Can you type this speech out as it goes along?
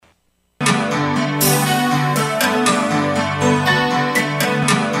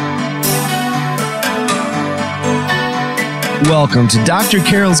Welcome to Dr.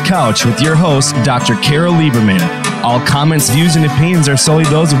 Carol's Couch with your host, Dr. Carol Lieberman. All comments, views, and opinions are solely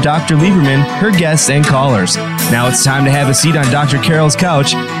those of Dr. Lieberman, her guests, and callers. Now it's time to have a seat on Dr. Carol's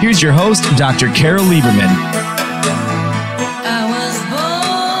Couch. Here's your host, Dr. Carol Lieberman.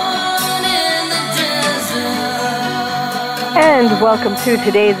 And welcome to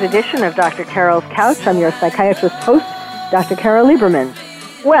today's edition of Dr. Carol's Couch. I'm your psychiatrist host, Dr. Carol Lieberman.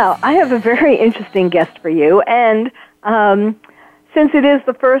 Well, I have a very interesting guest for you, and since it is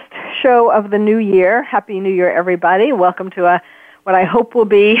the first show of the new year, Happy New Year, everybody. Welcome to what I hope will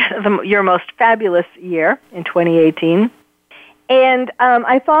be your most fabulous year in 2018. And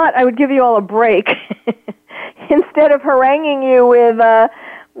I thought I would give you all a break instead of haranguing you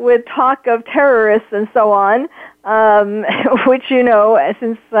with talk of terrorists and so on, which, you know,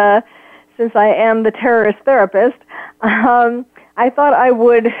 since I am the terrorist therapist, I thought I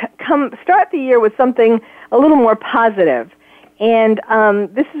would start the year with something a little more positive. And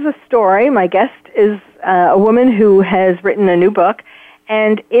this is a story. My guest is a woman who has written a new book,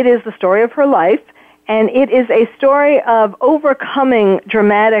 and it is the story of her life, and it is a story of overcoming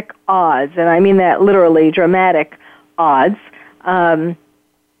dramatic odds, and I mean that literally, dramatic odds,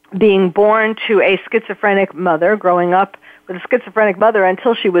 being born to a schizophrenic mother, growing up with a schizophrenic mother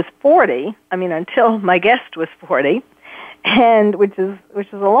until she was 40, until my guest was 40, and which is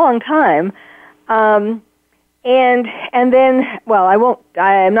a long time. And then, well,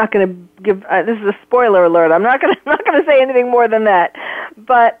 I'm not going to give, this is a spoiler alert. I'm not going to say anything more than that.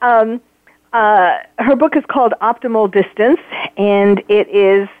 But her book is called Optimal Distance, and it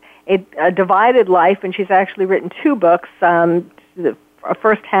is a divided life, and she's actually written two books, a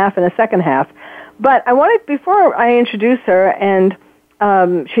first half and a second half. But I wanted, before I introduce her and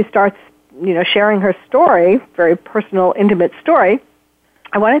she starts, sharing her story, very personal, intimate story,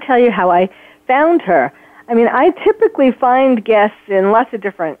 I want to tell you how I found her. I typically find guests in lots of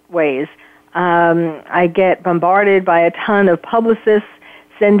different ways. I get bombarded by a ton of publicists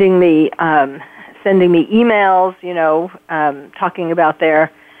sending me emails, talking about their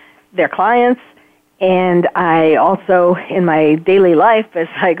clients. And I also, in my daily life, as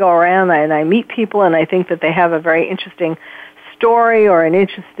I go around and I meet people and I think that they have a very interesting story or an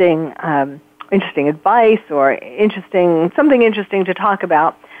interesting advice or something interesting to talk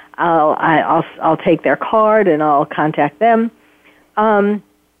about, I'll take their card and I'll contact them. And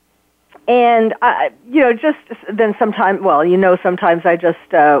just then sometimes I just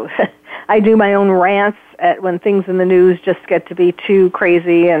I do my own rants when things in the news just get to be too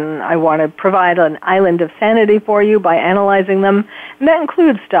crazy, and I want to provide an island of sanity for you by analyzing them, and that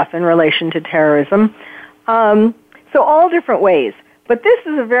includes stuff in relation to terrorism. So all different ways, but this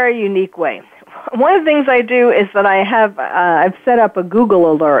is a very unique way. One of the things I do is that I've set up a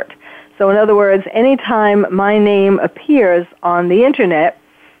Google alert. So in other words, anytime my name appears on the internet,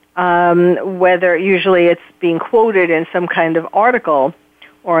 whether usually it's being quoted in some kind of article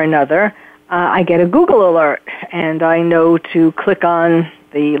or another, I get a Google alert, and I know to click on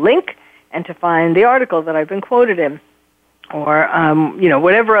the link and to find the article that I've been quoted in, or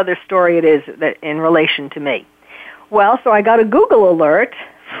whatever other story it is that in relation to me. Well, so I got a Google alert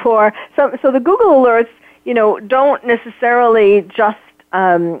so the Google alerts, don't necessarily just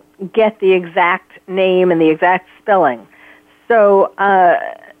get the exact name and the exact spelling. So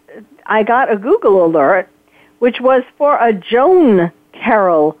I got a Google alert, which was for a Joan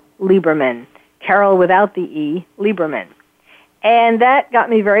Carol Lieberman, Carol without the E, Lieberman. And that got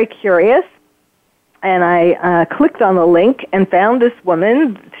me very curious, and I clicked on the link and found this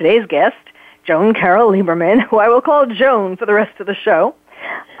woman, today's guest, Joan Carol Lieberman, who I will call Joan for the rest of the show,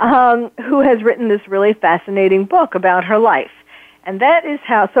 who has written this really fascinating book about her life. And that is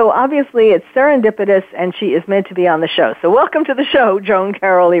so obviously it's serendipitous, and she is meant to be on the show. So welcome to the show, Joan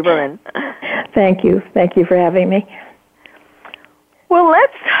Carol Lieberman. Thank you. Thank you for having me. Well,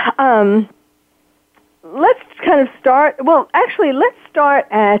 let's kind of start, let's start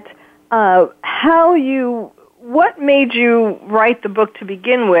at what made you write the book to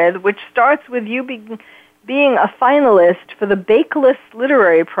begin with, which starts with you being a finalist for the Bakeless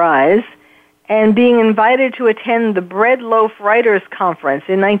Literary Prize and being invited to attend the Bread Loaf Writers Conference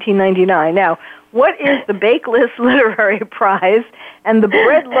in 1999. Now, what is the Bakeless Literary Prize and the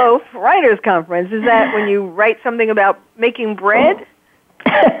Bread Loaf Writers Conference? Is that when you write something about making bread?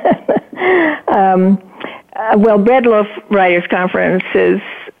 Well, Bread Loaf Writers Conference is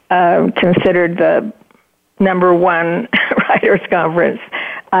considered the number one writers conference.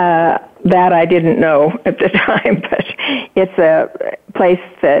 That I didn't know at the time, but it's a place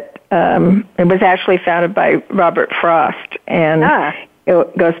that it was actually founded by Robert Frost, and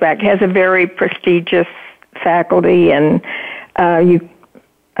it goes back. It has a very prestigious faculty, and you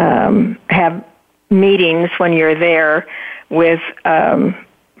have meetings when you're there with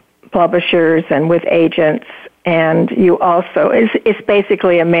publishers and with agents, and you also, it's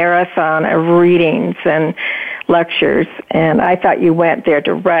basically a marathon of readings and lectures, and I thought you went there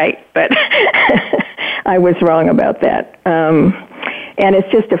to write, but I was wrong about that. And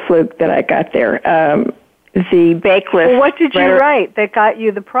it's just a fluke that I got there. The Bakeless... Well, what did you write that got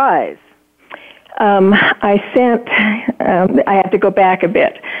you the prize? I have to go back a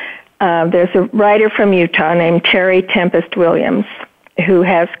bit. There's a writer from Utah named Terry Tempest Williams who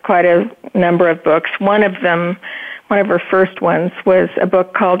has quite a number of books. One of her first ones was a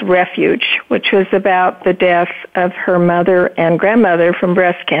book called Refuge, which was about the death of her mother and grandmother from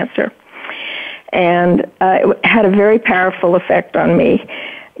breast cancer. And it had a very powerful effect on me.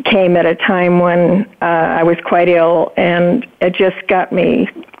 It came at a time when I was quite ill, and it just got me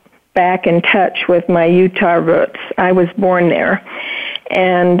back in touch with my Utah roots. I was born there.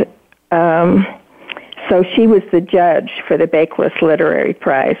 And so she was the judge for the Bakeless Literary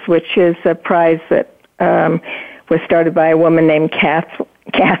Prize, which is a prize that was started by a woman named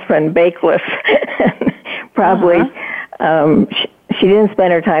Catherine Bakeless. Probably she didn't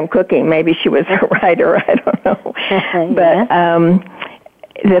spend her time cooking. Maybe she was a writer. I don't know. But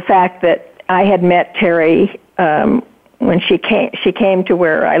the fact that I had met Terry when she came to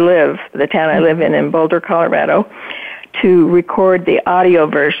where I live, the town I live in Boulder, Colorado, to record the audio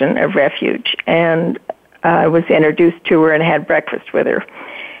version of Refuge, and I was introduced to her and had breakfast with her.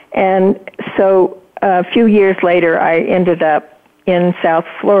 And so a few years later, I ended up in South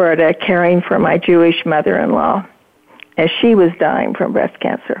Florida caring for my Jewish mother-in-law as she was dying from breast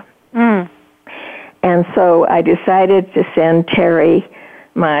cancer. And so I decided to send Terry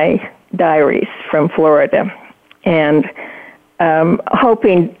my diaries from Florida, and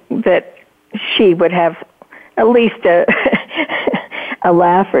hoping that she would have at least a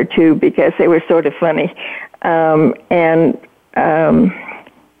laugh or two, because they were sort of funny. I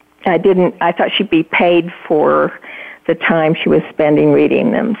thought she'd be paid for the time she was spending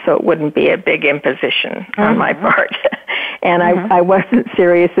reading them, so it wouldn't be a big imposition on my part. And I wasn't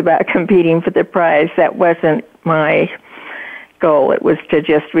serious about competing for the prize. That wasn't my goal. It was to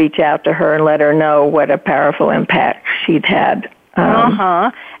just reach out to her and let her know what a powerful impact she'd had.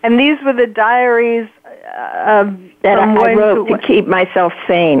 And these were the diaries that I wrote to keep myself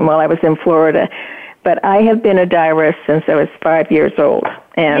sane while I was in Florida. But I have been a diarist since I was 5 years old.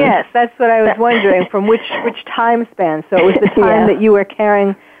 And yes, that's what I was wondering, from which time span. So it was the time that you were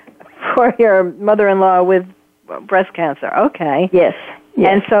caring for your mother-in-law with breast cancer. Okay. Yes.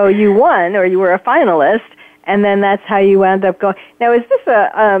 And so you won, or you were a finalist, and then that's how you wound up going. Now, is this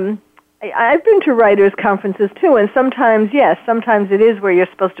I've been to writers' conferences, too, and sometimes it is where you're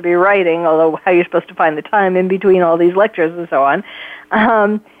supposed to be writing, although how you're supposed to find the time in between all these lectures and so on.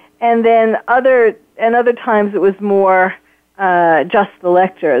 And then other times it was more just the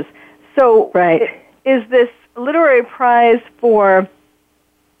lectures. So is this literary prize for...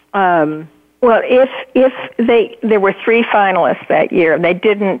 Well, if there were 3 finalists that year, they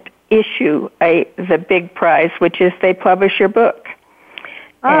didn't issue the big prize, which is they publish your book.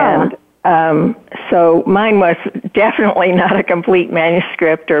 And so mine was definitely not a complete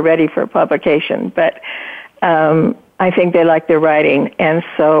manuscript or ready for publication, but I think they liked the writing, and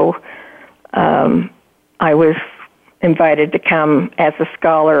so I was invited to come as a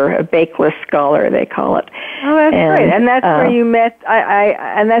scholar, a Bakeless scholar, they call it. Oh, that's great! And that's where you met.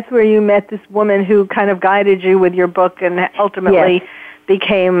 And that's where you met this woman who kind of guided you with your book, and ultimately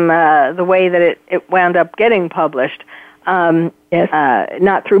became the way that it wound up getting published. Not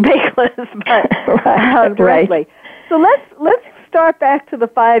through Bakeless, but directly. So let's start back to the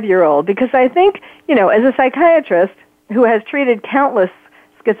 5-year-old, because I think, as a psychiatrist who has treated countless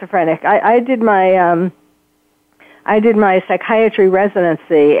schizophrenic, I did my psychiatry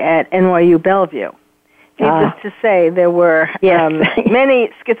residency at NYU Bellevue. Needless to say, there were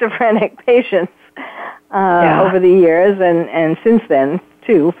many schizophrenic patients over the years, and since then,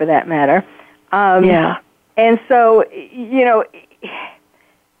 too, for that matter. And so,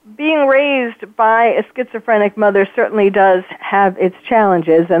 being raised by a schizophrenic mother certainly does have its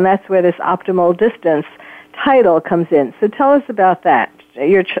challenges, and that's where this optimal distance title comes in. So tell us about that,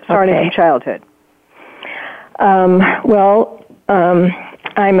 starting from childhood. I'm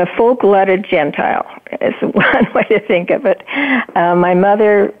a full-blooded Gentile, is one way to think of it. My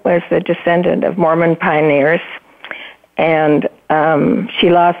mother was a descendant of Mormon pioneers, and she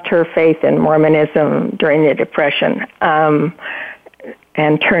lost her faith in Mormonism during the Depression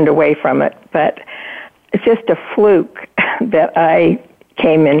and turned away from it. But it's just a fluke that I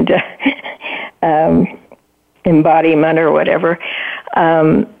came into embodiment or whatever.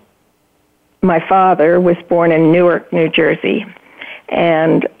 My father was born in Newark, New Jersey,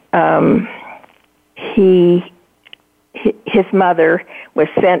 and his mother was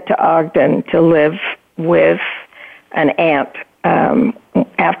sent to Ogden to live with an aunt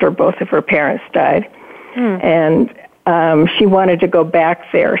after both of her parents died. And she wanted to go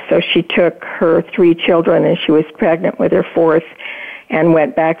back there, so she took her 3 children, and she was pregnant with her 4th, and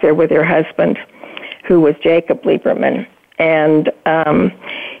went back there with her husband, who was Jacob Lieberman. And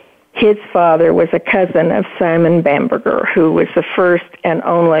his father was a cousin of Simon Bamberger, who was the first and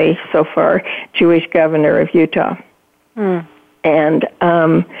only, so far, Jewish governor of Utah. And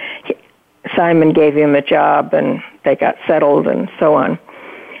Simon gave him a job, and they got settled and so on.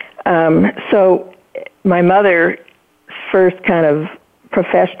 So my mother's first kind of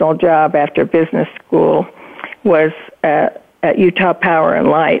professional job after business school was at Utah Power and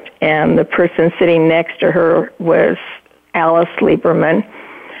Light, and the person sitting next to her was Alice Lieberman,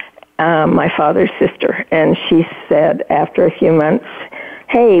 my father's sister. And she said after a few months,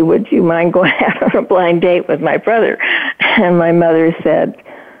 "Hey, would you mind going out on a blind date with my brother?" And my mother said,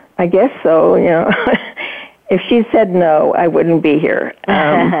 "I guess so, you know." If she said no, I wouldn't be here.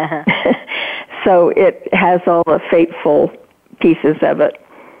 So it has all the fateful pieces of it.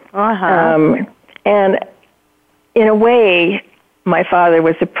 And in a way, my father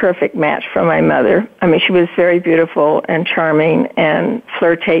was a perfect match for my mother. I mean, she was very beautiful and charming and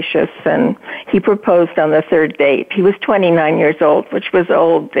flirtatious, and he proposed on the 3rd date. He was 29 years old, which was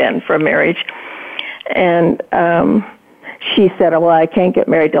old then for marriage. And she said, "Well, I can't get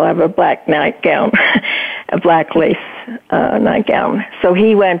married till I have a black nightgown, a black lace nightgown." So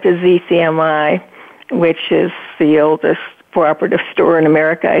he went to ZCMI, which is the oldest cooperative store in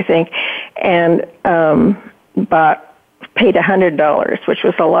America, I think, and paid $100, which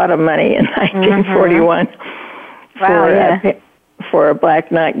was a lot of money in 1941 for a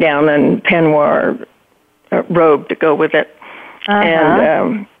black nightgown and peignoir robe to go with it.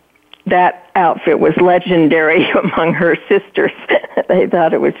 And that outfit was legendary among her sisters. They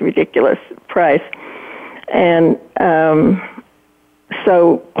thought it was a ridiculous price. And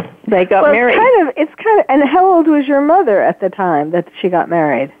so they got married. It's kind of, and how old was your mother at the time that she got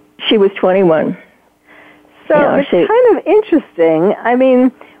married? She was 21. So it's kind of interesting. I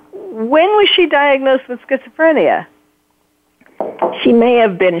mean, when was she diagnosed with schizophrenia? She may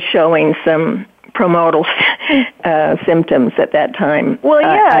have been showing some promotal symptoms at that time. Well,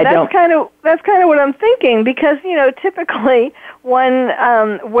 yeah, that's kind of what I'm thinking, because typically one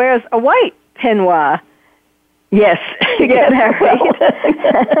wears a white peignoir. Yes, to get married,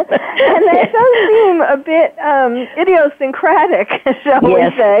 and that does seem a bit idiosyncratic, shall we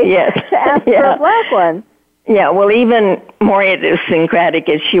say? Yes, to ask for a black one. Yeah, well, even more idiosyncratic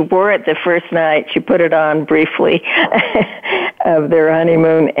is she wore it the first night. She put it on briefly of their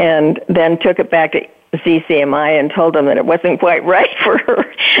honeymoon, and then took it back to ZCMI and told them that it wasn't quite right for her.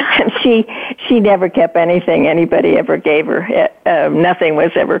 And she never kept anything anybody ever gave her. Nothing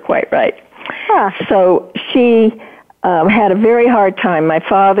was ever quite right. So she had a very hard time. My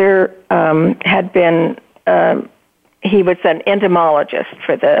father had been, he was an entomologist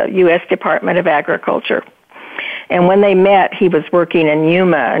for the U.S. Department of Agriculture. And when they met, he was working in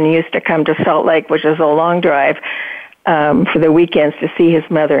Yuma and used to come to Salt Lake, which is a long drive, for the weekends to see his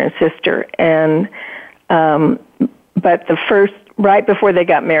mother and sister. And but right before they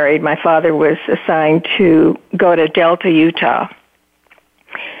got married, my father was assigned to go to Delta, Utah,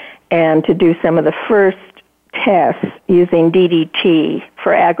 and to do some of the first tests using DDT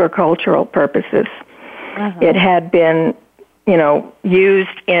for agricultural purposes. It had been,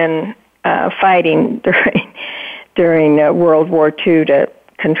 used in fighting during World War II to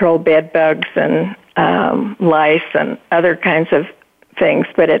control bed bugs and lice and other kinds of things,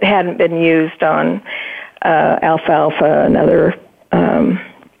 but it hadn't been used on alfalfa and other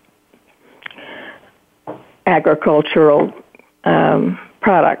agricultural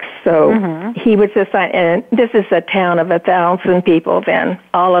products. So he was assigned, and this is a town of 1,000 people then,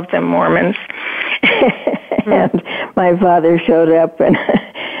 all of them Mormons. And my father showed up, and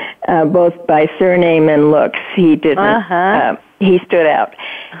both by surname and looks, he didn't. He stood out,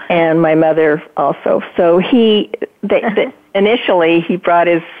 and my mother also. So initially he brought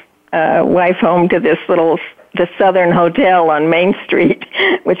his wife home to the Southern Hotel on Main Street,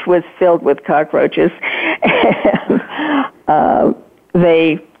 which was filled with cockroaches. And,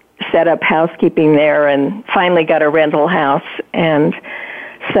 they set up housekeeping there and finally got a rental house and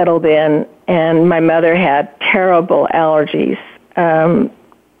settled in. And my mother had terrible allergies.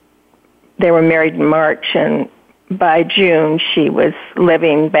 They were married in March, and by June, she was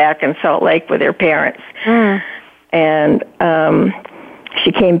living back in Salt Lake with her parents. And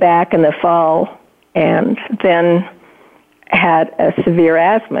she came back in the fall and then had a severe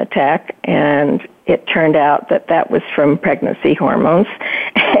asthma attack, and it turned out that that was from pregnancy hormones.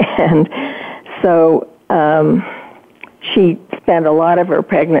 And so she spent a lot of her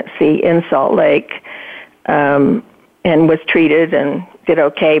pregnancy in Salt Lake and was treated and did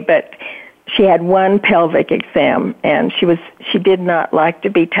okay, but she had one pelvic exam, and she did not like to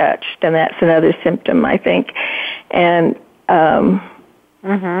be touched, and that's another symptom, I think. And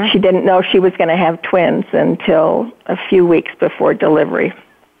she didn't know she was going to have twins until a few weeks before delivery.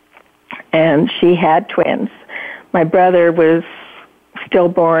 And she had twins. My brother was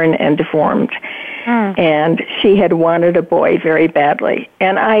stillborn and deformed. And she had wanted a boy very badly.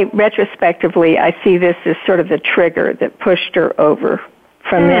 And retrospectively, I see this as sort of the trigger that pushed her over.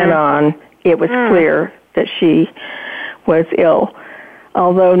 From then on, it was clear that she was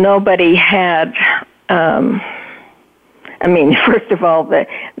although nobody had, first of all, the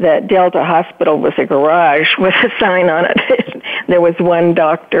Delta Hospital was a garage with a sign on it. There was one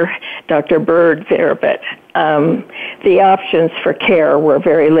doctor, Dr. Bird there, but the options for care were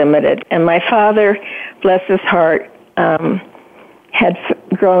very limited. And my father, bless his heart, had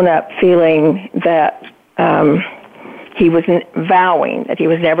grown up feeling that he was vowing that he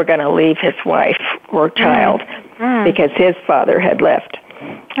was never going to leave his wife or child because his father had left.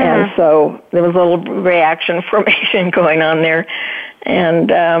 And so there was a little reaction formation going on there.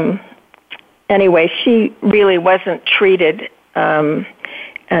 And anyway, she really wasn't treated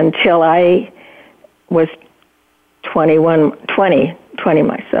until I was 20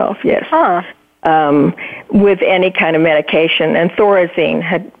 myself, yes. With any kind of medication. And Thorazine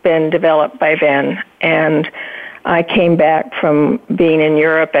had been developed by then. And I came back from being in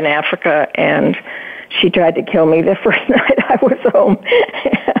Europe and Africa, and she tried to kill me the first night I was home.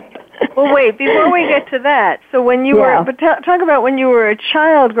 Well, wait, before we get to that, so when you were, but talk about when you were a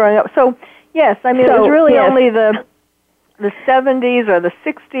child growing up. So, yes, it was really only the 70s or the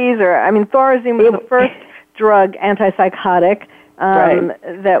 60s, Thorazine was the first drug, antipsychotic,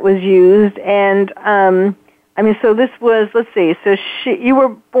 that was used. And, so this was, let's see, so you were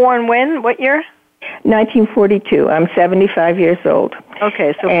born when? What year? 1942. I'm 75 years old.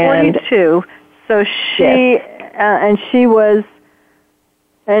 Okay, so 42. So she was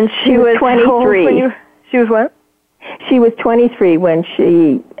 23. She was what? She was 23 when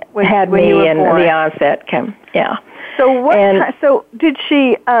she had me and the onset came. Yeah. So so did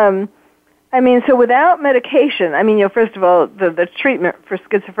she? So without medication, first of all, the treatment for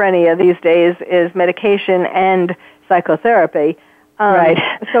schizophrenia these days is medication and psychotherapy. Right.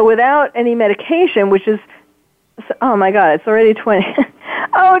 So without any medication, which is, oh my God, it's already 20.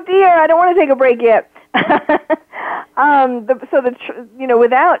 Oh dear, I don't want to take a break yet.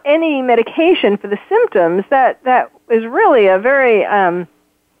 Without any medication for the symptoms, that is really a very,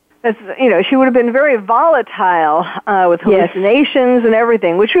 she would have been very volatile with hallucinations and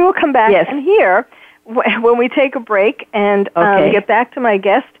everything, which we will come back and hear when we take a break and get back to my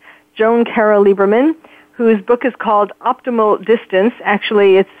guest, Joan Carroll Lieberman, whose book is called Optimal Distance.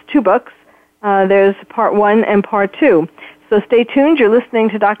 Actually, it's 2 books. There's part 1 and part 2. So stay tuned. You're listening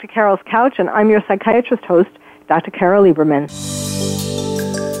to Dr. Carol's Couch, and I'm your psychiatrist host, Dr. Carol Lieberman.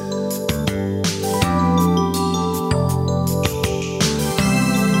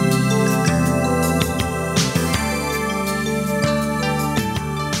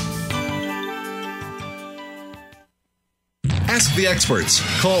 Ask the experts.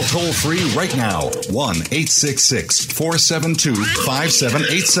 Call toll-free right now,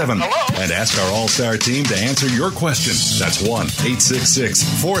 1-866-472-5787. And ask our All-Star team to answer your question. That's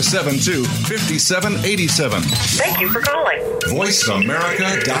 1-866-472-5787. Thank you for calling.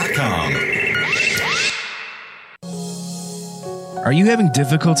 VoiceAmerica.com. Are you having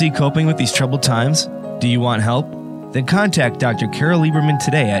difficulty coping with these troubled times? Do you want help? Then contact Dr. Carol Lieberman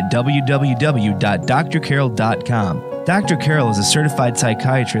today at www.drcarol.com. Dr. Carol is a certified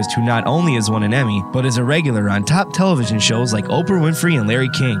psychiatrist who not only has won an Emmy, but is a regular on top television shows like Oprah Winfrey and Larry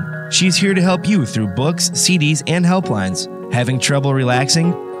King. She's here to help you through books, CDs, and helplines. Having trouble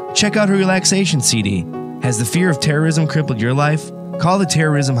relaxing? Check out her relaxation CD. Has the fear of terrorism crippled your life? Call the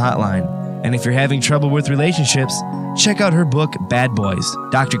terrorism hotline. And if you're having trouble with relationships, check out her book, Bad Boys.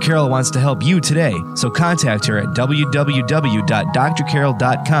 Dr. Carol wants to help you today, so contact her at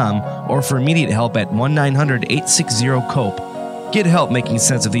www.drcarol.com or for immediate help at 1-900-860-COPE. Get help making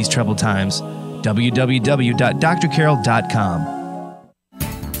sense of these troubled times. www.drcarol.com.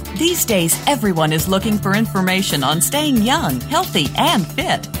 These days, everyone is looking for information on staying young, healthy, and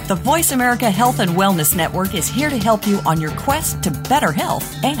fit. The Voice America Health and Wellness Network is here to help you on your quest to better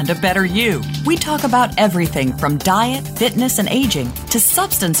health and a better you. We talk about everything from diet, fitness, and aging to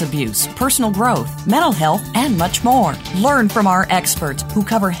substance abuse, personal growth, mental health, and much more. Learn from our experts who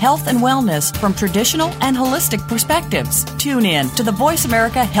cover health and wellness from traditional and holistic perspectives. Tune in to the Voice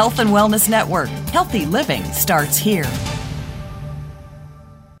America Health and Wellness Network. Healthy living starts here.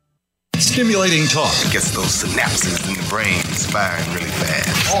 Stimulating talk. It gets those synapses in the brain firing really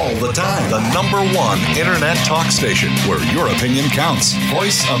fast. All the time. The #1 Internet talk station where your opinion counts.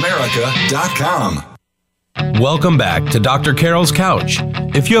 VoiceAmerica.com. Welcome back to Dr. Carol's Couch.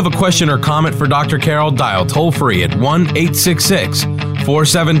 If you have a question or comment for Dr. Carol, dial toll free at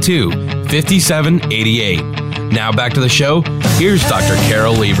 1-866-472-5788. Now back to the show. Here's Dr.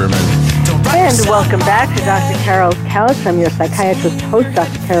 Carol Lieberman. And welcome back to Dr. Carol's Couch. I'm your psychiatrist host,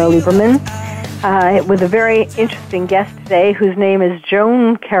 Dr. Carol Lieberman, with a very interesting guest today whose name is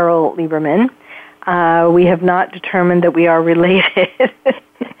Joan Carol Lieberman. We have not determined that we are related,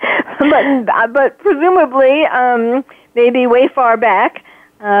 but presumably, maybe way far back.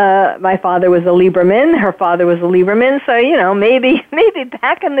 My father was a Lieberman, her father was a Lieberman, so, maybe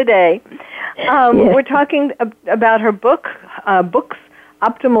back in the day. Yes. We're talking about her books,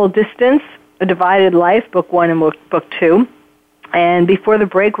 Optimal Distance, A Divided Life, Book 1 and Book 2. And before the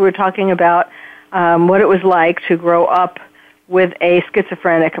break, we were talking about what it was like to grow up with a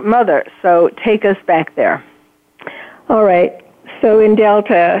schizophrenic mother. So take us back there. All right. So in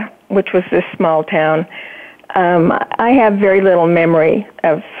Delta, which was this small town, I have very little memory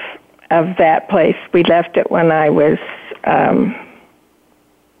of that place. We left it when I was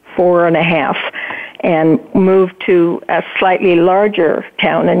 4 and a half. And moved to a slightly larger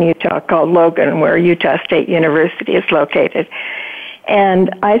town in Utah called Logan, where Utah State University is located. And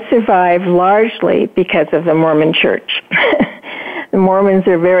I survived largely because of the Mormon Church. The Mormons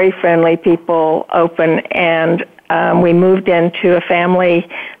are very friendly people, open, and we moved into a family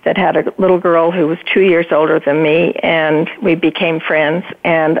that had a little girl who was 2 years older than me, and we became friends.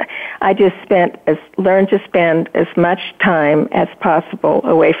 And I just learned to spend as much time as possible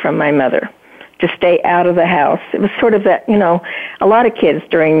away from my mother, to stay out of the house. It was sort of that, a lot of kids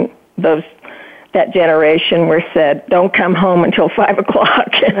during that generation were said, don't come home until 5 o'clock.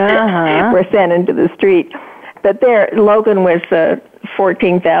 We're sent into the street. But Logan was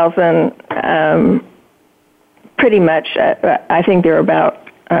 14,000, pretty much, I think there were about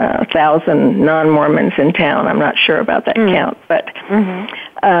 1,000 non-Mormons in town. I'm not sure about that count, but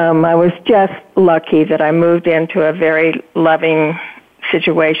I was just lucky that I moved into a very loving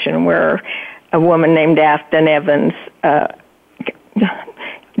situation where a woman named Afton Evans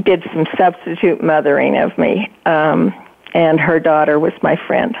did some substitute mothering of me, and her daughter was my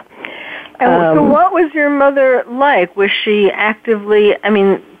friend. So what was your mother like? Was she actively,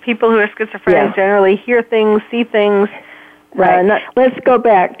 people who are schizophrenic generally hear things, see things. Right. Let's go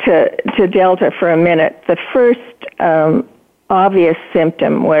back to Delta for a minute. The first obvious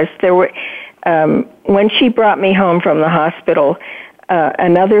symptom was when she brought me home from the hospital,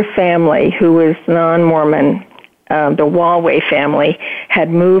 another family who was non-Mormon, the Walway family, had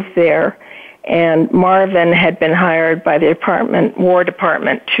moved there, and Marvin had been hired by the War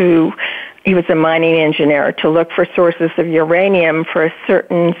Department he was a mining engineer, to look for sources of uranium for a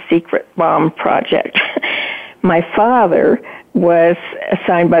certain secret bomb project. My father was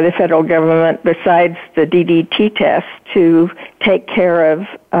assigned by the federal government, besides the DDT test, to take care of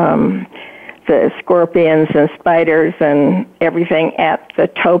the scorpions and spiders and everything at the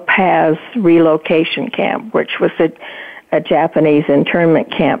Topaz relocation camp, which was a Japanese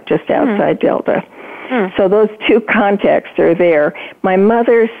internment camp just outside Delta. So those two contexts are there. My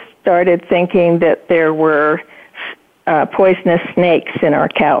mother started thinking that there were poisonous snakes in our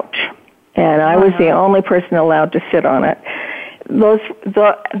couch, and I was the only person allowed to sit on it.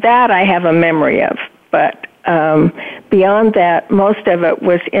 That I have a memory of, but beyond that, most of it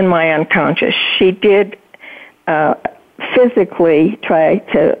was in my unconscious. She did physically try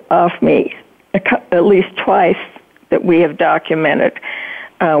to off me at least twice that we have documented.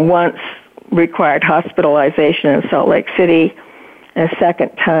 Once required hospitalization in Salt Lake City. And a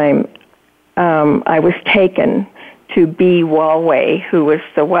second time, I was taken to B. Walway, who was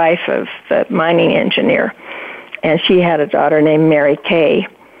the wife of the mining engineer. And she had a daughter named Mary Kay,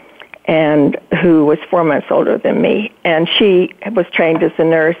 and who was 4 months older than me. And she was trained as a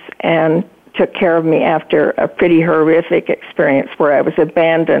nurse and took care of me after a pretty horrific experience where I was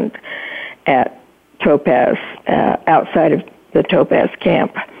abandoned at Topaz, outside of the Topaz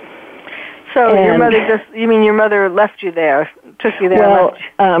camp. So your mother left you there, took you there? Well,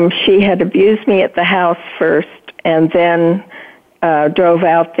 she had abused me at the house first, and then drove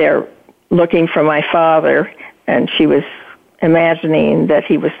out there looking for my father, and she was imagining that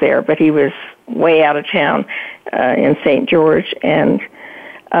he was there, but he was way out of town in St. George, and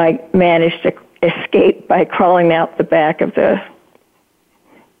I managed to escape by crawling out the back of the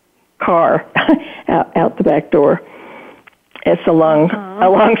car, out the back door. It's a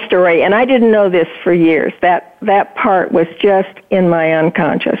long story, and I didn't know this for years. That part was just in my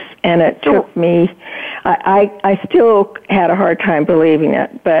unconscious, and it took me. I still had a hard time believing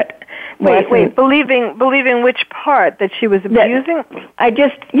it, but wait, believing which part, that she was abusing?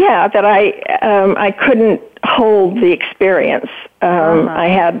 That I couldn't hold the experience. I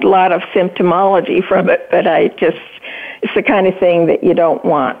had a lot of symptomology from it, but it's the kind of thing that you don't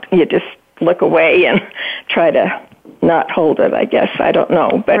want. You just look away and try to not hold it, I guess. I don't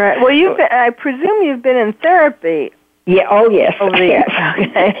know. But right. Well, I presume you've been in therapy. Yeah. Oh, yes. Over the years.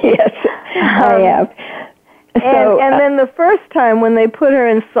 Okay. Yes, I have. And then the first time when they put her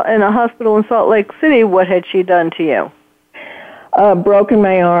in a hospital in Salt Lake City, what had she done to you? Broken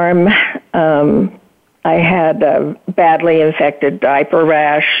my arm. I had a badly infected diaper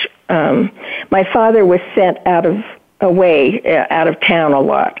rash. My father was sent out of town a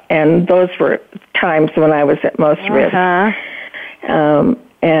lot, and those were times when I was at most risk.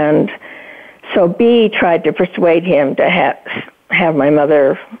 And so B tried to persuade him to have my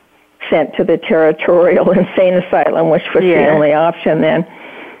mother sent to the Territorial Insane Asylum, which was the only option then.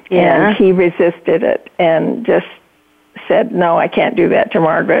 Yeah. And he resisted it and just said, no, I can't do that to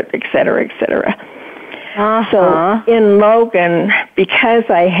Margaret, et cetera, et cetera. So in Logan, because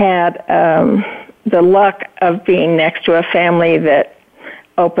I had the luck of being next to a family that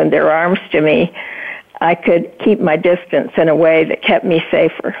opened their arms to me, I could keep my distance in a way that kept me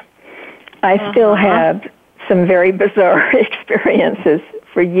safer. I still had some very bizarre experiences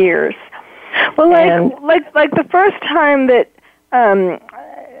for years. Well, like the first time that,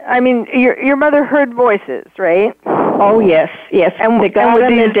 your mother heard voices, right? Oh, yes. And the God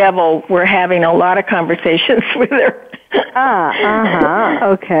and the devil were having a lot of conversations with her.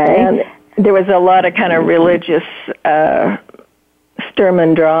 Okay. And there was a lot of kind of religious Sturm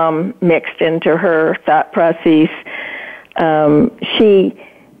und Drang mixed into her thought process.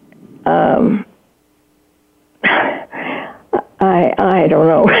 I don't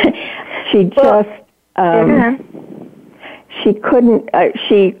know. She just, she couldn't,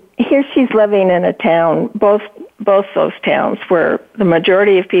 here she's living in a town, both those towns where the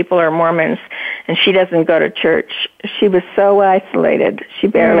majority of people are Mormons, and she doesn't go to church. She was so isolated. She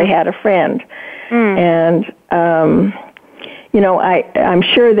barely had a friend. And, I'm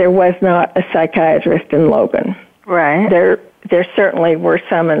sure there was not a psychiatrist in Logan. Right. There certainly were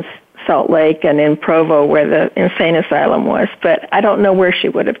some in Salt Lake and in Provo where the insane asylum was, but I don't know where she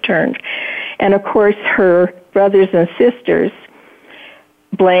would have turned. And of course, her brothers and sisters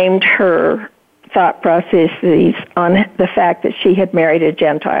blamed her thought processes on the fact that she had married a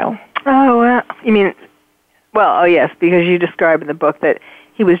Gentile. Oh, well, you mean, yes, because you describe in the book that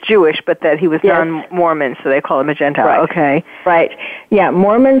he was Jewish, but that he was non-Mormon, so they call him a Gentile. Right. Okay. Right. Yeah,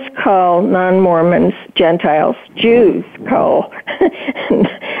 Mormons call non-Mormons Gentiles. Jews call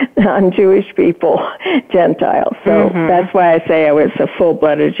non-Jewish people Gentiles. So that's why I say I was a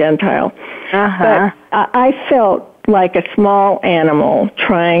full-blooded Gentile. But I felt like a small animal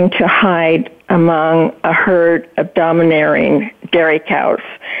trying to hide among a herd of domineering dairy cows.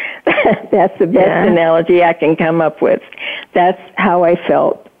 That's the best analogy I can come up with. That's how I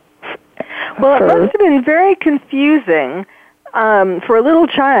felt. Well, it must have been very confusing for a little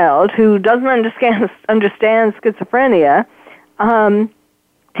child who doesn't understand schizophrenia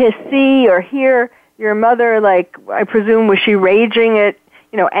to see or hear your mother, like, I presume, was she raging at,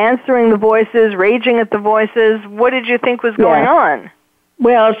 answering the voices, raging at the voices? What did you think was going on?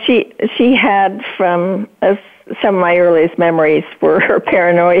 Well, she had from some of my earliest memories were her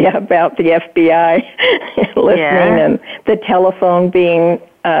paranoia about the FBI listening and the telephone being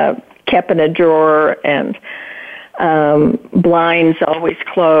kept in a drawer and blinds always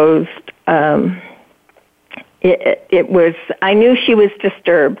closed. It was, I knew she was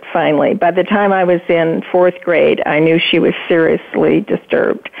disturbed finally. By the time I was in 4th grade, I knew she was seriously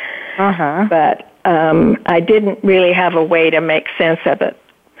disturbed. But I didn't really have a way to make sense of it.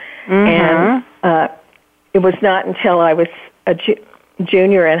 And it was not until I was a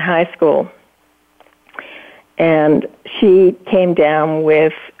junior in high school, and she came down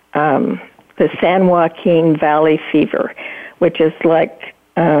with the San Joaquin Valley fever, which is like,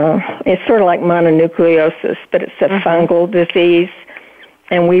 it's sort of like mononucleosis, but it's a fungal disease.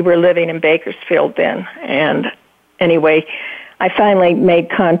 and we were living in Bakersfield then. And anyway, I finally made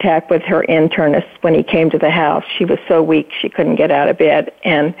contact with her internist when he came to the house. She was so weak she couldn't get out of bed.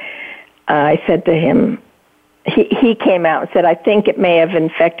 And I said to him, he came out and said, I think it may have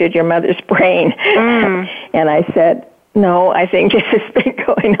infected your mother's brain. And I said, no, I think this has been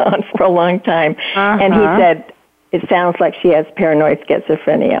going on for a long time. And he said, it sounds like she has paranoid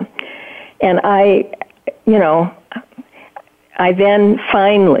schizophrenia. And I then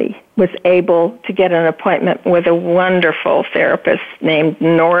finally was able to get an appointment with a wonderful therapist named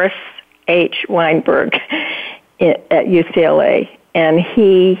Norris H. Weinberg at UCLA. And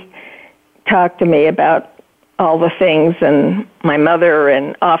he talked to me about all the things and my mother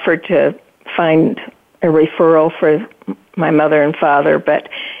and offered to find a referral for my mother and father. But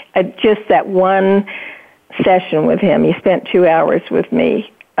just that one session with him, he spent 2 hours with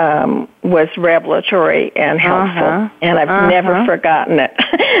me, was revelatory and helpful, and I've never forgotten it.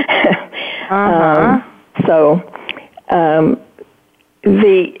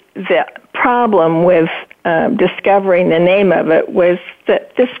 The problem with discovering the name of it was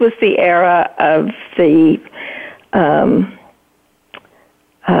that this was the era of the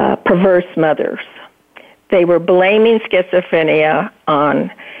perverse mothers. They were blaming schizophrenia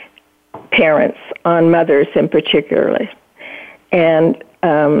on parents, on mothers in particularly. And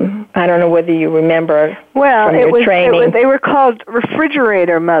I don't know whether you remember from your training. They were called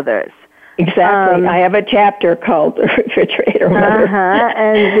refrigerator mothers. Exactly. I have a chapter called Refrigerator Mother.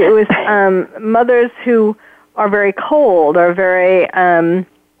 And it was mothers who are very cold, or very, other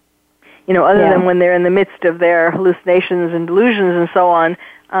than when they're in the midst of their hallucinations and delusions and so on,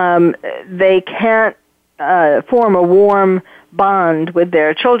 they can't form a warm bond with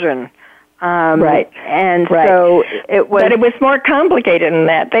their children. Right. And so it was... But it was more complicated than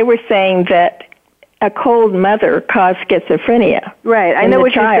that. They were saying that a cold mother caused schizophrenia. Right. I know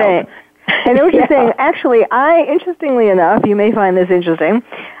what you're saying. I know what you're saying. Actually, interestingly enough, you may find this interesting,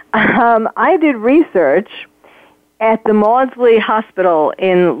 I did research at the Maudsley Hospital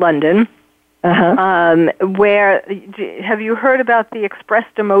in London, where, have you heard about the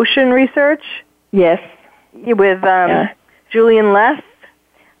expressed emotion research? Yes. With Julian Leff?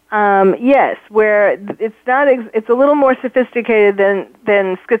 Yes, where it's not. It's a little more sophisticated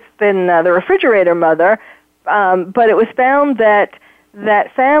than the refrigerator mother, but it was found that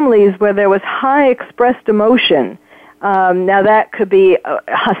families where there was high expressed emotion, now that could be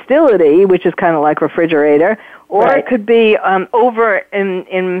hostility, which is kind of like refrigerator, or it could be over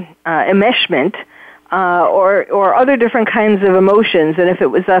enmeshment, or other different kinds of emotions. And if it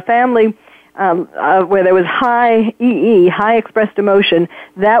was a family where there was high EE, high expressed emotion,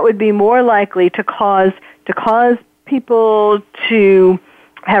 that would be more likely to cause people to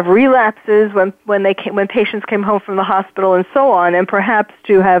have relapses when patients came home from the hospital and so on, and perhaps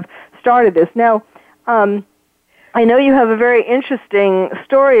to have started this. Now, I know you have a very interesting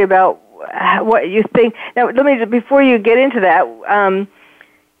story about what you think. Now, let me, before you get into that,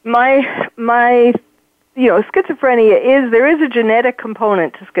 my schizophrenia there is a genetic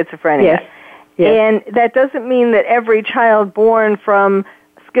component to schizophrenia. Yes. And that doesn't mean that every child born from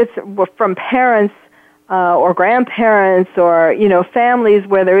parents or grandparents or families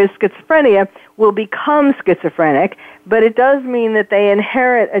where there is schizophrenia will become schizophrenic, but it does mean that they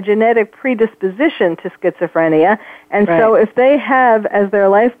inherit a genetic predisposition to schizophrenia. And so if they have, as their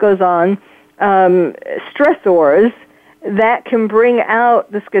life goes on, stressors, that can bring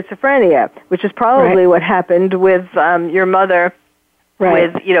out the schizophrenia, which is probably what happened with your mother.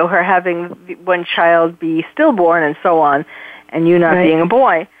 With her having one child be stillborn and so on, and you not being a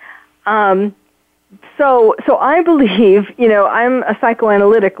boy. So I believe, I'm a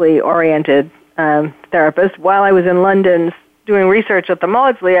psychoanalytically oriented therapist. While I was in London doing research at the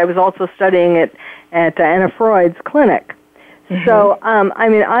Maudsley, I was also studying it at Anna Freud's clinic. So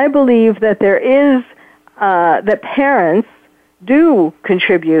I believe that there is that parents do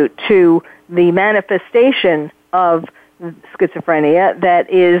contribute to the manifestation of schizophrenia that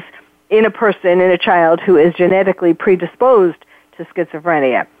is in a child who is genetically predisposed to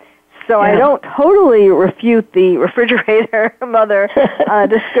schizophrenia. So I don't totally refute the refrigerator mother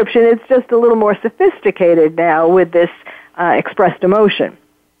description. It's just a little more sophisticated now with this expressed emotion.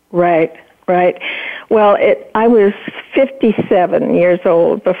 Right. Well, I was 57 years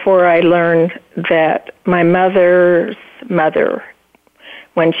old before I learned that my mother's mother,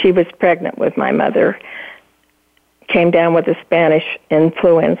 when she was pregnant with my mother, came down with a Spanish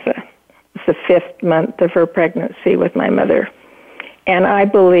influenza. It's the 5th month of her pregnancy with my mother. And I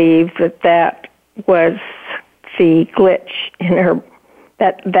believe that was the glitch in her,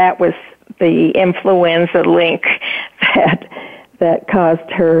 that was the influenza link that caused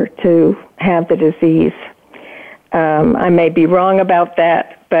her to have the disease. I may be wrong about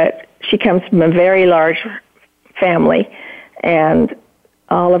that, but she comes from a very large family, and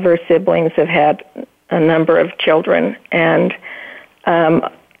all of her siblings have had a number of children. And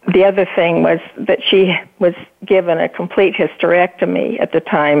the other thing was that she was given a complete hysterectomy at the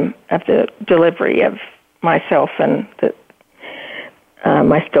time of the delivery of myself and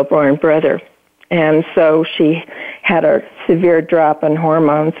my stillborn brother. And so she had a severe drop in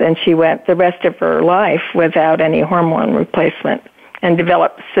hormones, and she went the rest of her life without any hormone replacement and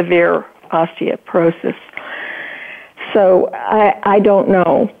developed severe osteoporosis. So I don't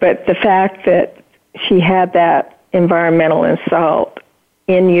know, but the fact that she had that environmental insult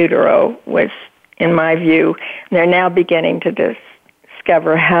in utero was, in my view, they're now beginning to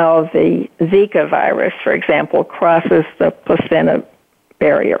discover how the Zika virus, for example, crosses the placenta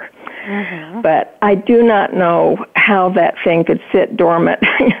barrier. Mm-hmm. But I do not know how that thing could sit dormant,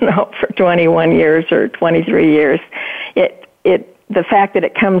 for 21 years or 23 years. The fact that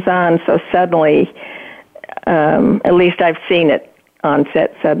it comes on so suddenly, at least I've seen it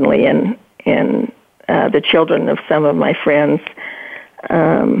onset suddenly in the children of some of my friends,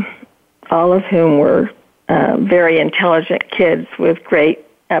 all of whom were very intelligent kids with great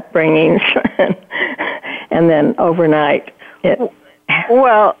upbringings, and then overnight it.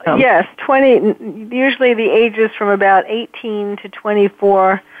 Well, yes, 20. Usually, the ages from about 18 to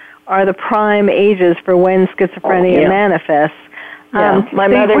 24 are the prime ages for when schizophrenia manifests. Yeah, my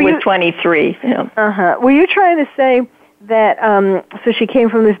mother was 23. Yeah. Were you trying to say that? So she came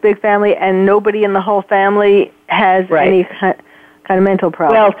from this big family, and nobody in the whole family has any kind of mental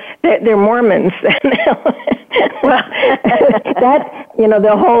problem. Well, they're Mormons. Well, that,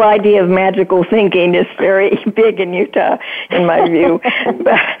 the whole idea of magical thinking is very big in Utah, in my view.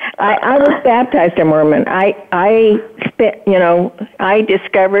 But I was baptized a Mormon. I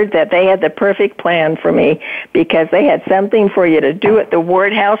discovered that they had the perfect plan for me because they had something for you to do at the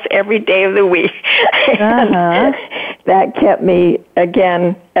ward house every day of the week. That kept me,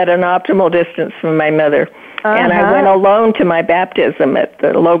 again, at an optimal distance from my mother. And I went alone to my baptism at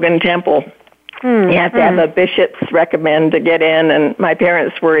the Logan Temple. You have to have a bishop's recommend to get in, and my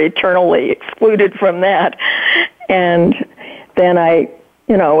parents were eternally excluded from that. And then I,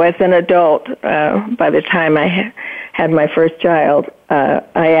 as an adult, by the time I had my first child,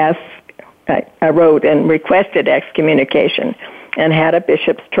 I wrote and requested excommunication and had a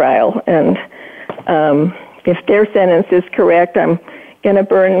bishop's trial. And if their sentence is correct, I'm going to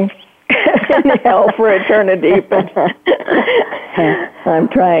burn in hell for eternity, but I'm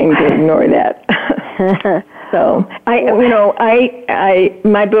trying to ignore that. So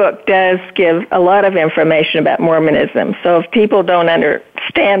my book does give a lot of information about Mormonism. So if people don't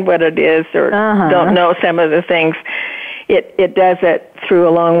understand what it is or don't know some of the things, it does it through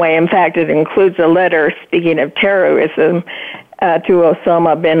a long way. In fact, it includes a letter, speaking of terrorism, to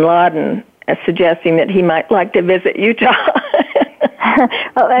Osama bin Laden, suggesting that he might like to visit Utah.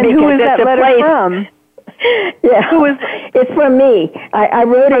 And who was that letter from? Yeah, it's from me. I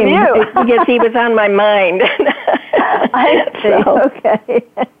wrote him because he was on my mind. I see. So. Okay.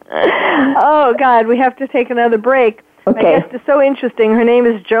 Oh, God, we have to take another break. Okay. My guest is so interesting. Her name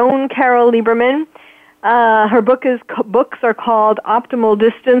is Joan Carol Lieberman. Her books are called Optimal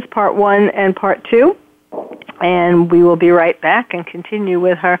Distance, Part 1 and Part 2. And we will be right back and continue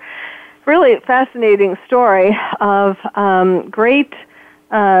with her really fascinating story of great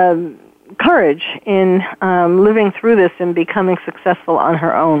courage in living through this and becoming successful on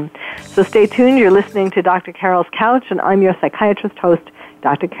her own. So stay tuned. You're listening to Dr. Carol's Couch, and I'm your psychiatrist host,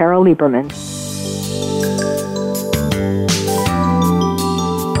 Dr. Carol Lieberman.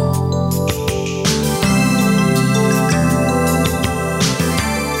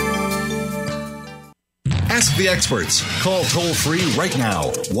 Ask the experts. Call toll-free right now,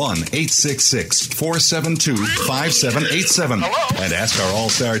 1-866-472-5787. And ask our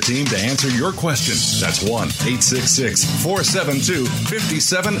All-Star team to answer your question. That's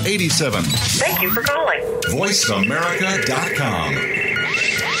 1-866-472-5787. Thank you for calling.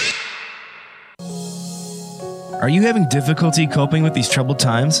 VoiceAmerica.com. Are you having difficulty coping with these troubled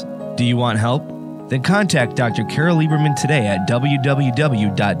times? Do you want help? Then contact Dr. Carol Lieberman today at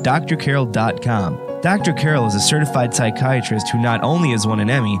www.drcarol.com. Dr. Carol is a certified psychiatrist who not only has won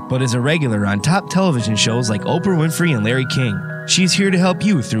an Emmy, but is a regular on top television shows like Oprah Winfrey and Larry King. She's here to help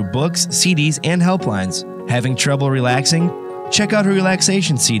you through books, CDs, and helplines. Having trouble relaxing? Check out her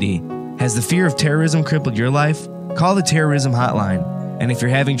relaxation CD. Has the fear of terrorism crippled your life? Call the terrorism hotline. And if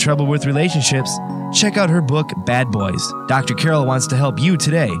you're having trouble with relationships, check out her book, Bad Boys. Dr. Carol wants to help you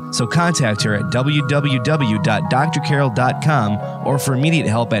today, so contact her at www.drcarol.com or for immediate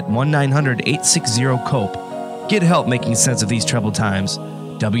help at 1-900-860-COPE. Get help making sense of these troubled times.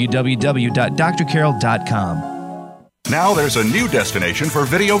 www.drcarol.com. Now there's a new destination for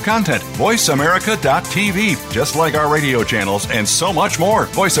video content, VoiceAmerica.tv. Just like our radio channels and so much more.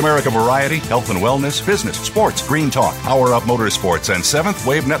 Voice America Variety, Health and Wellness, Business, Sports, Green Talk, Power Up Motorsports, and Seventh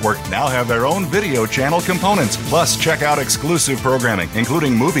Wave Network now have their own video channel components. Plus, check out exclusive programming,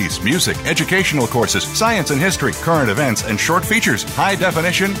 including movies, music, educational courses, science and history, current events, and short features.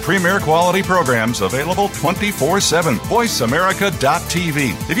 High-definition, premier quality programs available 24/7.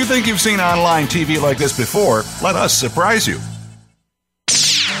 VoiceAmerica.tv. If you think you've seen online TV like this before, let us surprise you.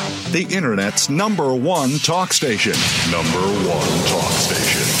 The Internet's #1 talk station. #1 talk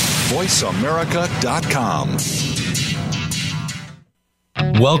station. VoiceAmerica.com.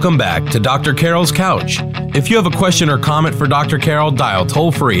 Welcome back to Dr. Carol's Couch. If you have a question or comment for Dr. Carol, dial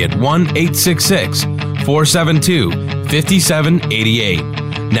toll-free at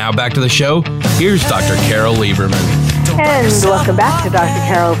 1-866-472-5788. Now back to the show. Here's Dr. Carol Lieberman. And welcome back to Dr.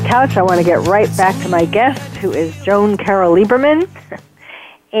 Carol's Couch. I want to get right back to my guest, who is Joan Carol Lieberman.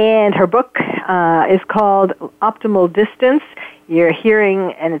 And her book is called Optimal Distance. You're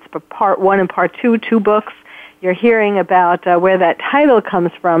hearing, and it's part 1 and part 2, 2 books. You're hearing about where that title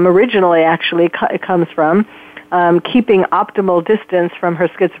comes from. Originally, actually, it comes from keeping optimal distance from her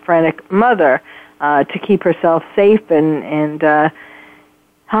schizophrenic mother to keep herself safe and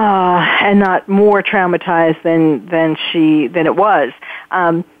not more traumatized than it was.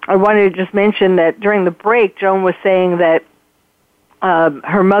 I wanted to just mention that during the break, Joan was saying that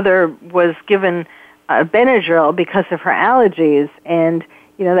her mother was given Benadryl because of her allergies, and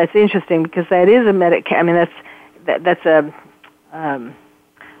that's interesting because that is a that's a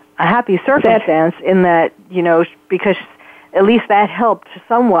happy circumstance in that because at least that helped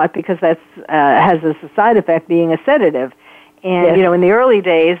somewhat because that's has a side effect being a sedative. And, yes. In the early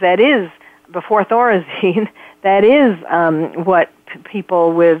days, that is, before Thorazine, that is what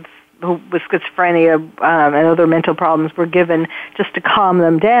people with schizophrenia and other mental problems were given just to calm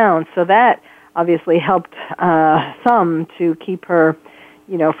them down. So that obviously helped some to keep her,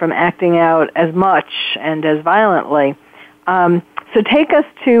 from acting out as much and as violently. So take us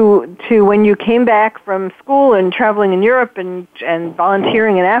to when you came back from school and traveling in Europe and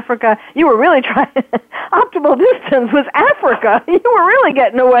volunteering in Africa. You were really trying. Optimal distance was Africa. You were really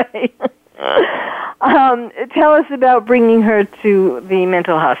getting away. Tell us about bringing her to the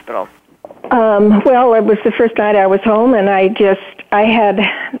mental hospital. Well, it was the first night I was home, and I had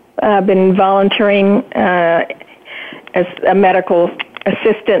been volunteering as a medical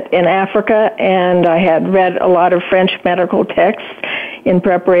assistant in Africa, and I had read a lot of French medical texts in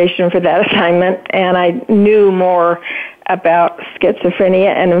preparation for that assignment, and I knew more about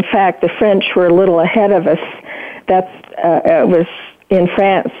schizophrenia, and in fact, the French were a little ahead of us. It was in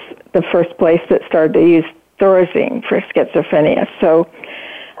France the first place that started to use Thorazine for schizophrenia. So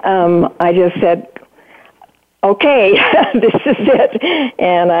I just said, okay, this is it.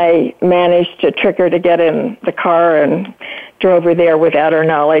 And I managed to trick her to get in the car and drove her there without her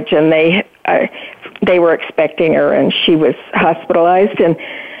knowledge. And they were expecting her, and she was hospitalized. And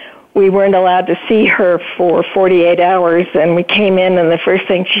we weren't allowed to see her for 48 hours. And we came in, and the first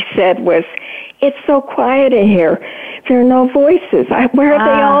thing she said was, "It's so quiet in here. There are no voices. Where are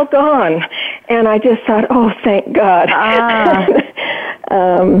they all gone?" And I just thought, oh, thank God.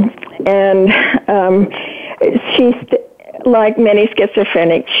 She's like many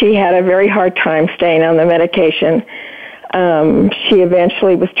schizophrenics. She had a very hard time staying on the medication. She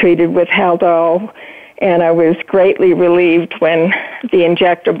eventually was treated with Haldol, and I was greatly relieved when the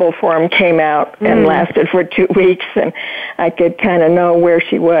injectable form came out and lasted for 2 weeks, and I could kind of know where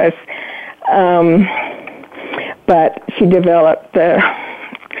she was. But she developed the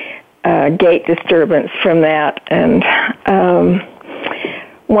gait disturbance from that, and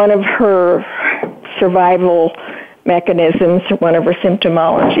one of her survival mechanisms, one of her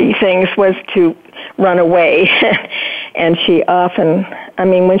symptomology things was to run away. And she often,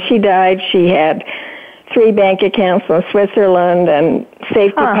 when she died, she had 3 bank accounts in Switzerland and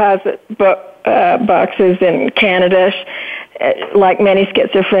safe deposit boxes in Canada. Like many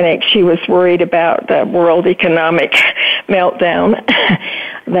schizophrenics, she was worried about the world economic meltdown,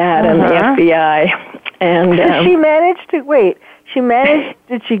 that and the FBI. And she managed to wait.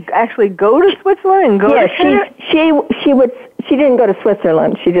 Did she actually go to Switzerland and go to Canada? She didn't go to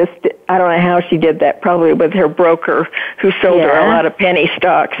Switzerland. She just, I don't know how she did that, probably with her broker who sold her a lot of penny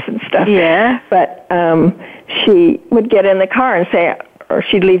stocks and stuff. Yeah. But she would get in the car and say, or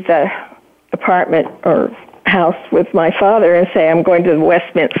she'd leave the apartment or house with my father and say, I'm going to the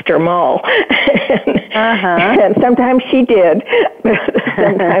Westminster Mall. And sometimes she did.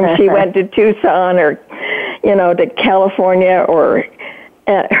 Sometimes she went to Tucson or, to California, or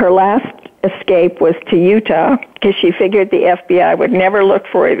her last escape was to Utah because she figured the FBI would never look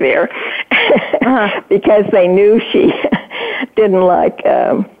for her there because they knew she didn't like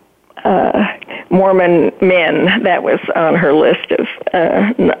Mormon men. That was on her list of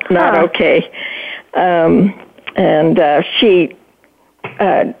not okay. And she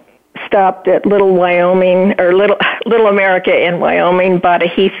stopped at Little Wyoming, or Little America in Wyoming, bought a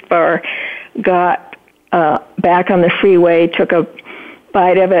Heath bar, got back on the freeway, took a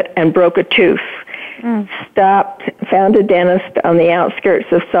bite of it, and broke a tooth. Stopped, found a dentist on the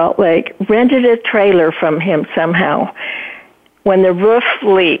outskirts of Salt Lake, rented a trailer from him somehow. When the roof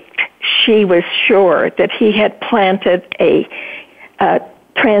leaked, she was sure that he had planted a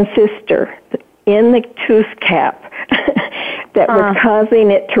transistor in the tooth cap that was causing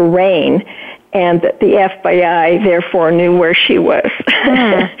it to rain, and that the FBI therefore knew where she was.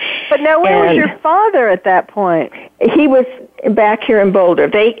 But now, where was your father at that point? He was back here in Boulder.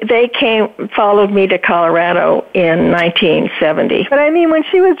 They followed me to Colorado in 1970. But I mean, when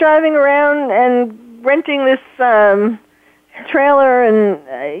she was driving around and renting this trailer, and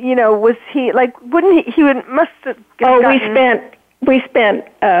was he like? Wouldn't he must have? We spent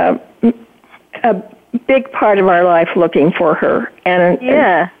a big part of our life looking for her, and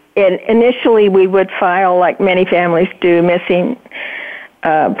initially we would file, like many families do, missing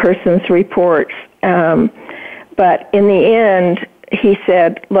persons reports. But in the end, he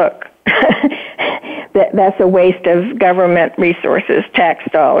said, "Look, that's a waste of government resources, tax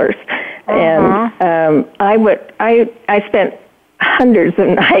dollars." And I spent hundreds of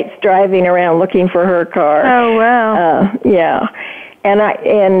nights driving around looking for her car. Oh wow!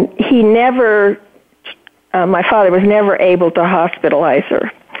 And he never. My father was never able to hospitalize her,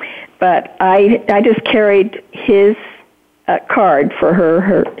 but I just carried his card for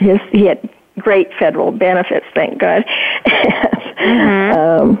her. He had great federal benefits, thank God,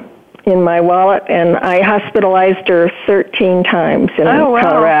 in my wallet, and I hospitalized her 13 times in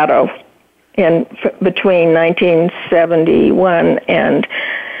Colorado between 1971 and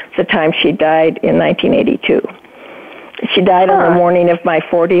the time she died in 1982. She died on the morning of my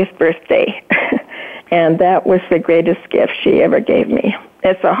 40th birthday. And that was the greatest gift she ever gave me.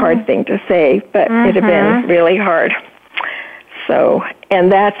 It's a hard thing to say, but it had been really hard. So,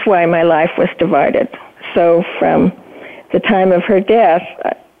 and that's why my life was divided. So from the time of her death,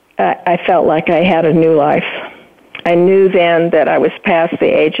 I felt like I had a new life. I knew then that I was past the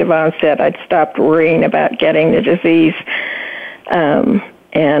age of onset. I'd stopped worrying about getting the disease.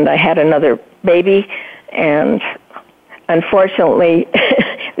 And I had another baby, and unfortunately,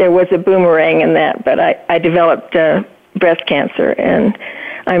 there was a boomerang in that, but I developed breast cancer, and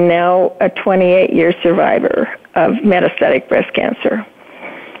I'm now a 28-year survivor of metastatic breast cancer.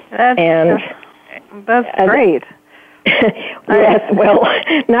 That's great. Yes, well,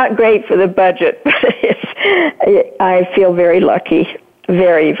 not great for the budget, but I feel very lucky,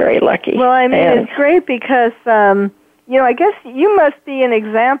 very, very lucky. Well, I mean, it's great because, I guess you must be an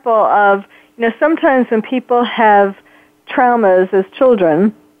example of, sometimes when people have traumas as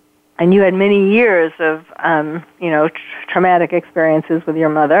children, and you had many years of, traumatic experiences with your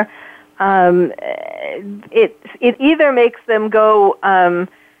mother, it either makes them go,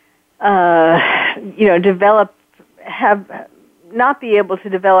 not be able to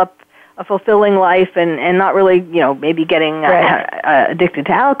develop a fulfilling life and not really, maybe getting addicted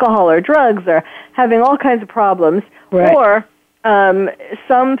to alcohol or drugs or having all kinds of problems, or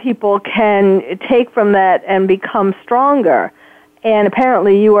some people can take from that and become stronger. And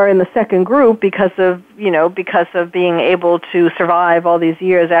apparently you are in the second group because of being able to survive all these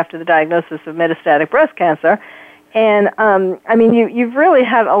years after the diagnosis of metastatic breast cancer. And, you've really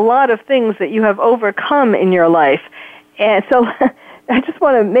had a lot of things that you have overcome in your life. And so I just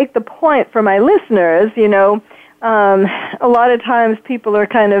want to make the point for my listeners, a lot of times people are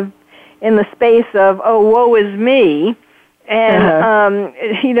kind of in the space of, oh, woe is me. And,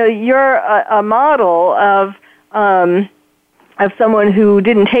 you're a model of someone who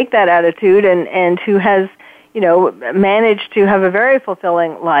didn't take that attitude and who has, managed to have a very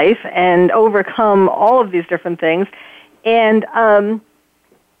fulfilling life and overcome all of these different things. And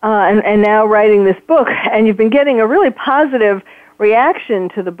now writing this book, and you've been getting a really positive reaction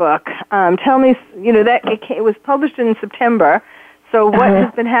to the book. Tell me, that it was published in September, so what has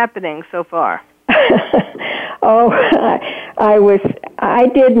been happening so far? I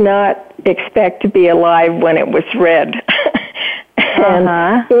did not expect to be alive when it was read.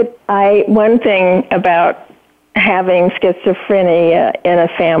 And one thing about having schizophrenia in a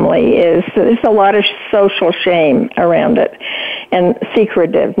family is there's a lot of social shame around it and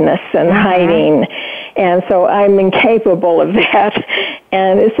secretiveness and hiding. And so I'm incapable of that.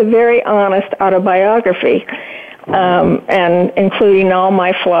 And it's a very honest autobiography, and including all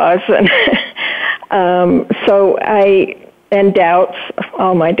my flaws and doubts,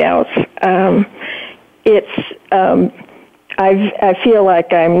 all my doubts. I feel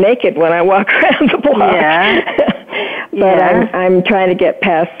like I'm naked when I walk around the block. Yeah. But I'm trying to get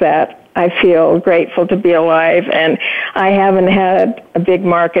past that. I feel grateful to be alive, and I haven't had a big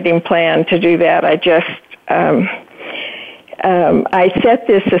marketing plan to do that. I just I set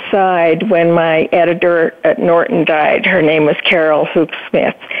this aside when my editor at Norton died. Her name was Carol Hook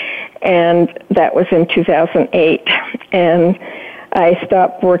Smith, and that was in 2008. And I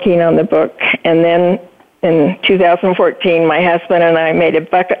stopped working on the book, and then in 2014, my husband and I made a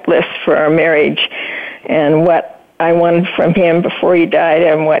bucket list for our marriage and what I wanted from him before he died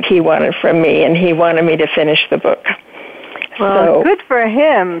and what he wanted from me, and he wanted me to finish the book. Well, good for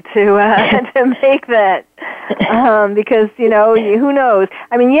him to make that, because, who knows?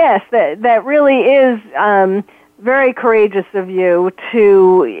 I mean, yes, that really is very courageous of you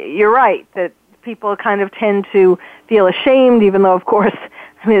you're right, that people kind of tend to feel ashamed, even though, of course,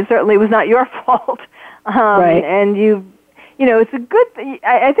 it certainly was not your fault. Right. And it's a good thing.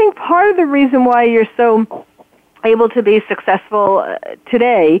 I think part of the reason why you're so able to be successful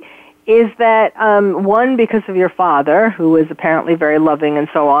today is that, one, because of your father, who is apparently very loving and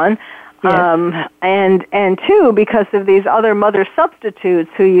so on, yes. And two, because of these other mother substitutes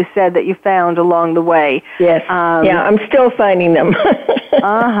who you said that you found along the way. Yes. I'm still finding them.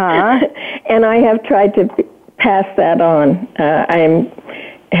 And I have tried to pass that on. I'm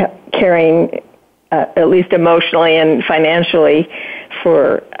caring, at least emotionally and financially,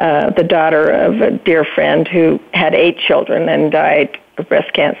 for the daughter of a dear friend who had 8 children and died of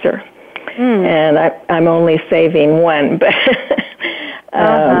breast cancer. And I'm only saving one, but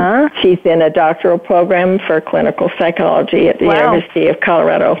she's in a doctoral program for clinical psychology at the University of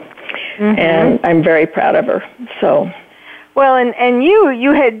Colorado, and I'm very proud of her. So, well, and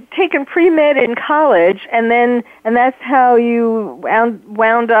you had taken pre-med in college, and that's how you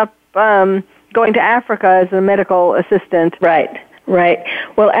wound up going to Africa as a medical assistant. Right.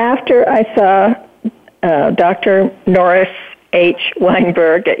 Well, after I saw Dr. Norris H.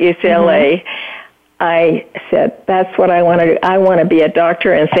 Weinberg at UCLA, I said, that's what I want to do. I want to be a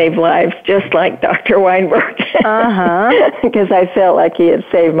doctor and save lives just like Dr. Weinberg. Because I felt like he had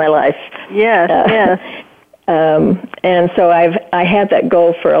saved my life. Yes. And so I had that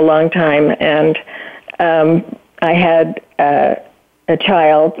goal for a long time, and I had a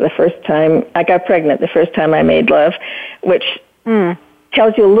child the first time. I got pregnant the first time I made love, which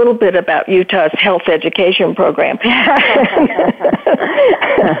tells you a little bit about Utah's health education program.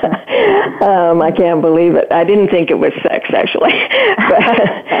 I can't believe it. I didn't think it was sex, actually. But,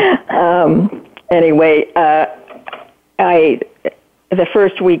 anyway, the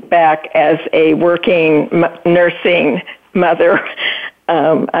first week back as a working nursing mother,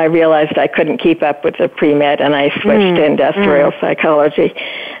 I realized I couldn't keep up with the pre-med, and I switched to industrial psychology.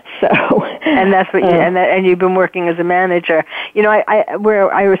 So, and that's what and you've been working as a manager.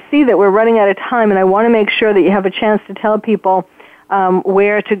 I see that we're running out of time, and I want to make sure that you have a chance to tell people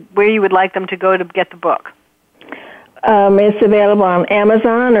where you would like them to go to get the book. It's available on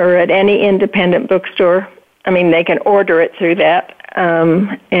Amazon or at any independent bookstore. I mean, they can order it through that,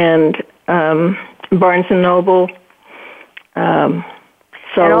 and Barnes and Noble. And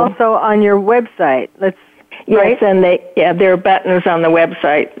also on your website. Yes, and there are buttons on the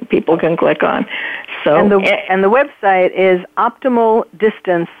website people can click on. So and the website is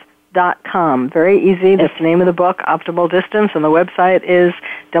optimaldistance.com. Very easy. That's the name of the book, Optimal Distance, and the website is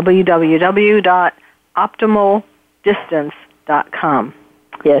www.optimaldistance.com.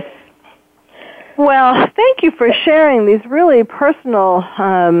 Yes. Well, thank you for sharing these really personal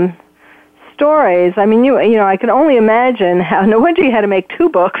stories. I mean, I can only imagine how. No wonder you had to make 2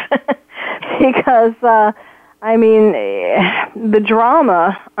 books, because the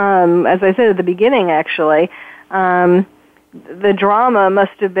drama, as I said at the beginning, actually, the drama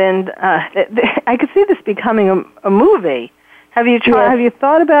must have been. I could see this becoming a movie. Have you tried? Yes. Have you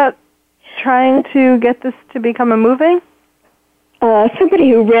thought about trying to get this to become a movie? Somebody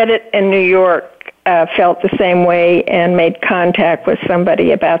who read it in New York felt the same way and made contact with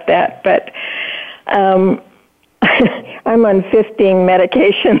somebody about that, but I'm on 15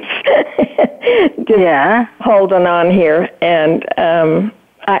 medications, just holding on here, and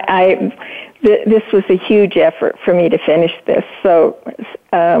this was a huge effort for me to finish this. So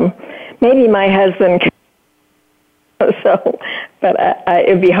maybe my husband could, but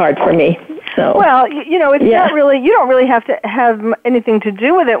it'd be hard for me. So well, it's not really. You don't really have to have anything to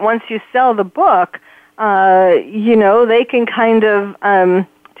do with it once you sell the book. They can kind of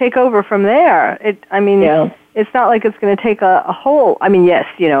take over from there. It's not like it's going to take a whole. I mean, yes,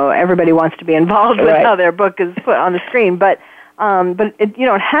 everybody wants to be involved with how their book is put on the screen, but you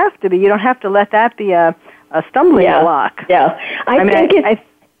don't have to be. You don't have to let that be a stumbling block. Yeah, I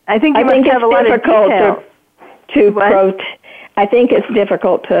think you must have a lot of detail. I think it's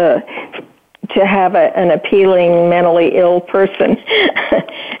difficult to have an appealing mentally ill person.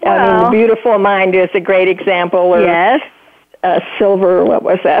 I mean, Beautiful Mind is a great example. Or, yes. Silver, what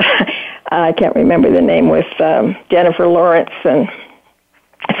was that? I can't remember the name, with Jennifer Lawrence. And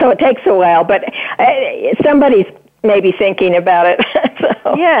so it takes a while, but somebody's maybe thinking about it.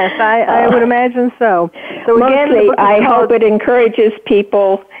 So, yes, I would imagine so. So mostly, I hope it encourages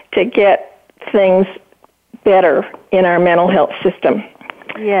people to get things better in our mental health system.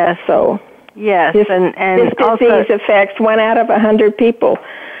 Yes. So yes, this and disease affects 1 out of 100 people,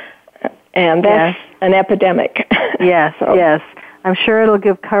 and that's an epidemic. Yes, yes. I'm sure it'll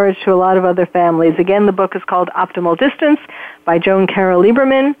give courage to a lot of other families. Again, the book is called Optimal Distance by Joan Carroll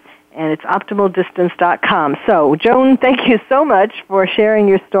Lieberman, and it's optimaldistance.com. So, Joan, thank you so much for sharing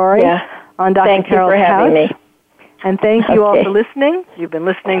your story on Dr. Carroll's Couch. Thank you for having me. And thank you all for listening. You've been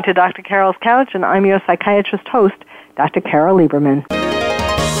listening to Dr. Carroll's Couch, and I'm your psychiatrist host, Dr. Carroll Lieberman.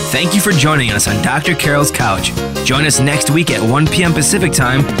 Thank you for joining us on Dr. Carroll's Couch. Join us next week at 1 p.m. Pacific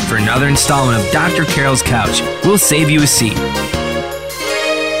Time for another installment of Dr. Carroll's Couch. We'll save you a seat.